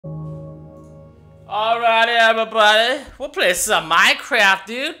Alrighty, everybody. We'll play some Minecraft,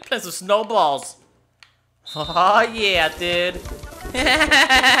 dude. Play some snowballs. Oh, yeah, dude.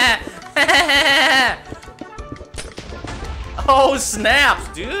 Oh, snaps,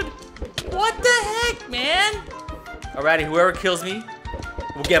 dude. What the heck, man? Alrighty, whoever kills me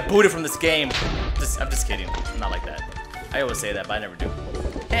will get booted from this game. I'm just kidding. I'm not like that. I always say that, but I never do.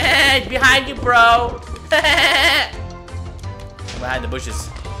 Hey, behind you, bro. Behind the bushes.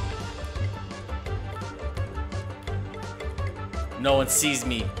 No one sees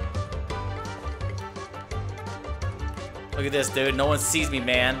me. Look at this, dude. No one sees me,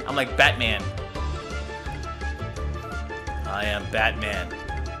 man. I'm like Batman. I am Batman.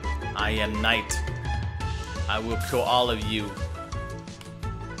 I am Knight. I will kill all of you.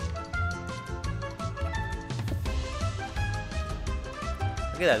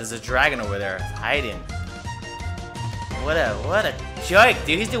 Look at that. There's a dragon over there hiding. What a jerk,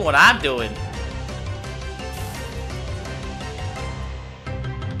 dude. He's doing what I'm doing.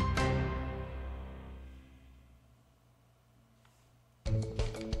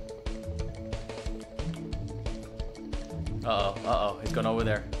 Uh-oh, he's going over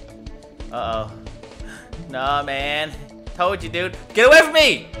there. Uh-oh. No, man. Told you, dude. Get away from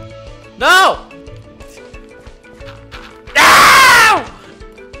me! No! No!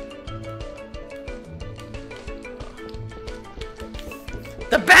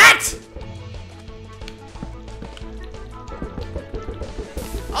 The bat!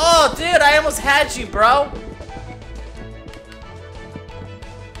 Oh, dude, I almost had you, bro.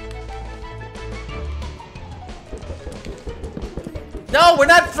 No, we're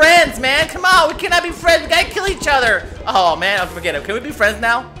not friends, man. Come on, we cannot be friends. We gotta kill each other. Oh, man, I forget it. Can we be friends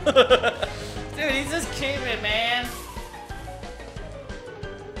now? Dude, he's just kidding, man.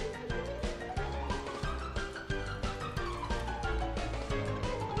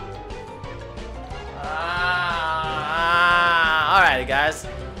 Alrighty, guys.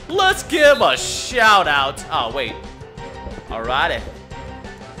 Let's give a shout out. Oh, wait. Alrighty.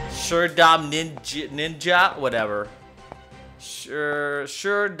 Sure, Dom Ninja, whatever. Sure,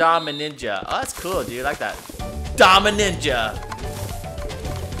 Dom and Ninja. Oh, that's cool, dude. I like that. Dom and Ninja.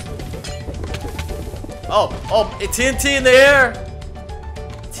 Oh, it's TNT in the air.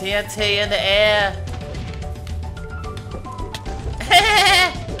 TNT in the air.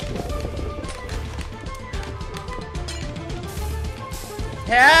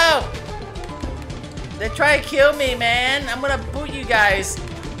 Help! They try to kill me, man. I'm gonna boot you guys.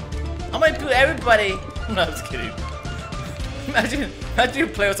 I'm gonna boot everybody. No, I'm just kidding. Imagine you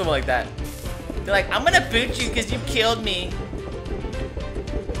play with someone like that. They're like, I'm gonna boot you because you killed me.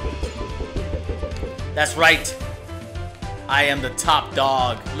 That's right. I am the top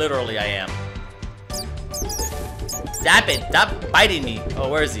dog. Literally, I am. Stop it. Stop biting me. Oh,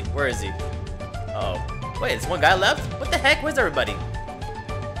 where is he? Where is he? Uh oh. Wait, there's one guy left? What the heck? Where's everybody?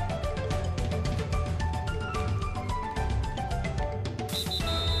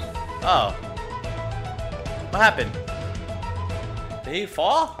 Oh. What happened? Did he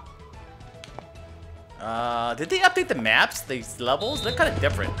fall? Did they update the maps? These levels? They're kind of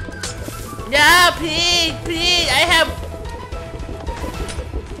different. No, Pete! I have...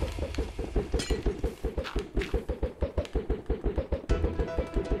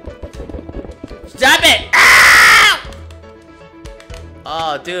 Stop it! Ah!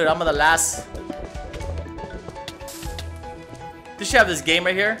 Oh, dude, I'm on the last... They should have this game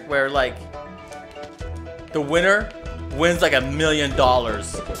right here where, like, the winner wins like $1 million.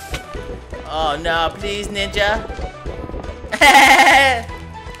 Oh no, please, Ninja.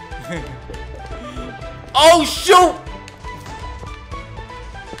 Oh shoot!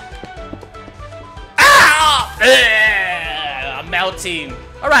 Ah! I'm melting.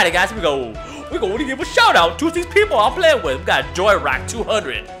 Alrighty, guys, here we go. We're going to give a shout out to these people I'm playing with. We got Joy Rack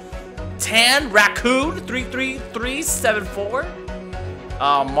 200, Tan Raccoon 33374,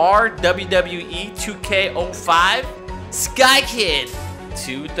 Mar WWE 2K05. Sky Kid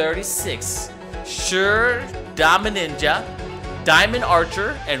 236, Sure Ninja, Diamond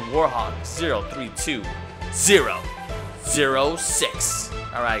Archer, and Warhawk 032006.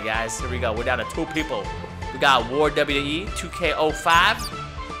 Alright, guys, here we go. We're down to 2 people. We got War WWE 2K05,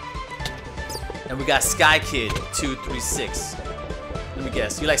 and we got Sky Kid 236. Let me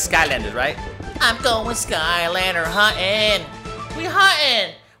guess. You like Skylanders, right? I'm going Skylander hunting. We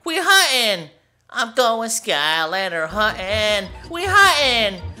hunting. I'm going Skylander hunting. We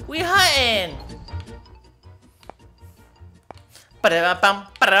hunting. Ba-da-bum,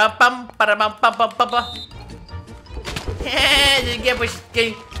 ba-da-bum, ba-da-bum, ba-da-bum.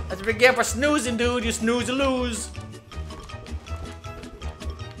 That's what you get for snoozing, dude. You snooze, you lose.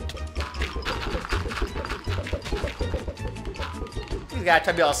 You gotta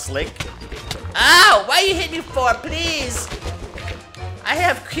try to be all slick. Ow! Why you hit me for? Please! I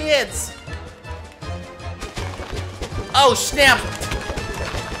have kids. Oh, snap!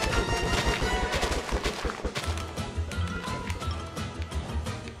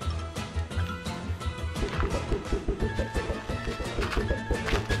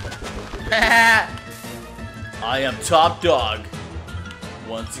 I am top dog.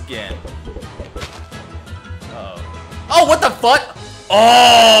 Once again. Uh-oh. Oh, what the fuck?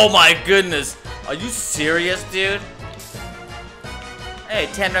 Oh my goodness. Are you serious, dude? Hey,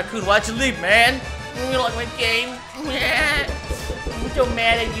 Tan Raccoon, why'd you leave, man? You like my game? I'm so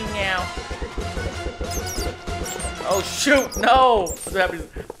mad at you now. Oh shoot, no! What's happening?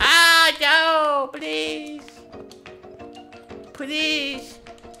 Ah, no! Please! Please!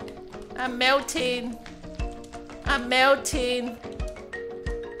 I'm melting. I'm melting.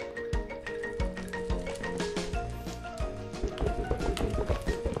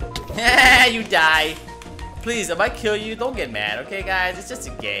 You die. Please, if I kill you, don't get mad, okay, guys? It's just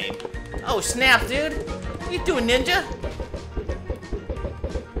a game. Oh, snap, dude. What you doing, ninja?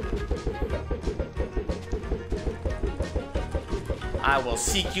 I will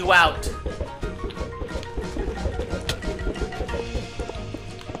seek you out.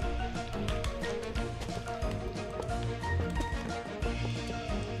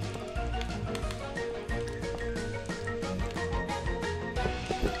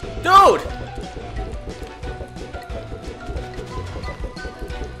 Dude!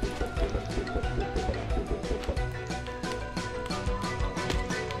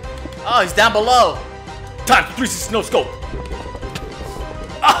 Oh, he's down below. Time for 360 snow scope.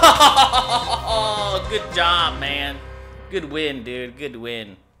 Oh, good job, man. Good win, dude. Good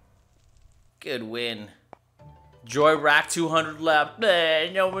win. Good win. Joy Rack 200 left.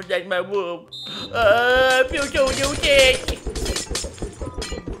 No one takes my whoop. I feel so unique.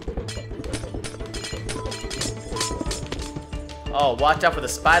 Oh, watch out for the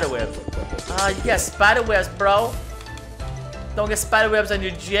spider webs. You got spider webs, bro. Don't get spider webs on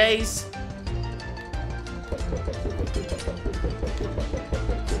your J's.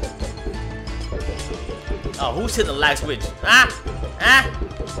 Oh, who's hitting the lag switch? Ah! Ah!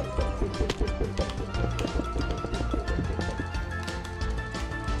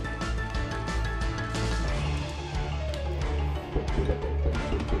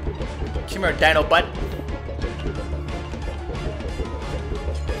 Come here, dino butt.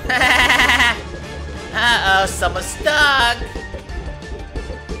 Uh-oh, someone's stuck.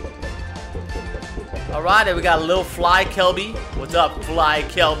 Alright, then we got a little Fly Kelby. What's up, Fly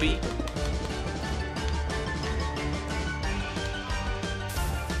Kelby?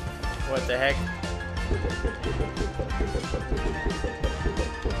 What the heck?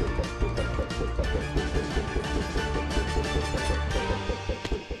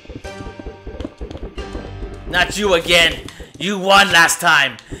 Not you again. You won last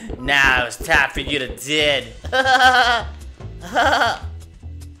time. Now it's time for you to dead.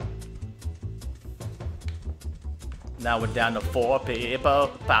 Now we're down to 4 people.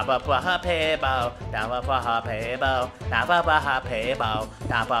 People. Down for people. Down for people. Down for people.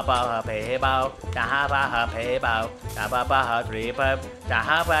 Down for people. Down for 3 people. Down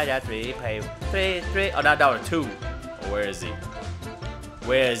for 3 people. 3. Oh, now down to 2. Where is he?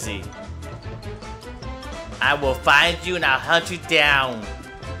 Where is he? I will find you and I'll hunt you down.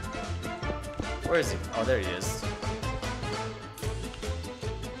 Where is he? Oh, there he is.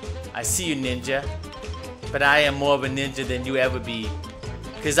 I see you, ninja. But I am more of a ninja than you ever be.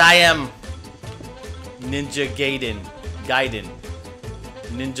 Because I am Ninja Gaiden.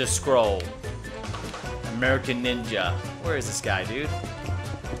 Ninja Scroll. American Ninja. Where is this guy, dude?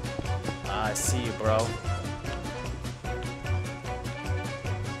 I see you, bro.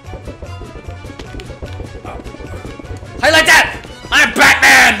 How you like that? I'm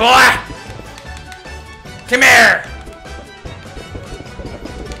Batman, boy! Come here!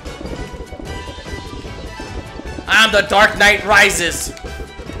 I'm the Dark Knight Rises.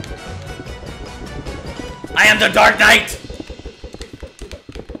 I am the Dark Knight.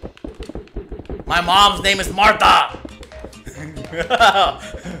 My mom's name is Martha. No!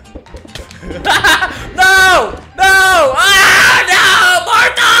 No! Ah! No!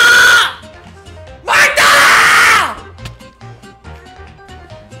 Martha!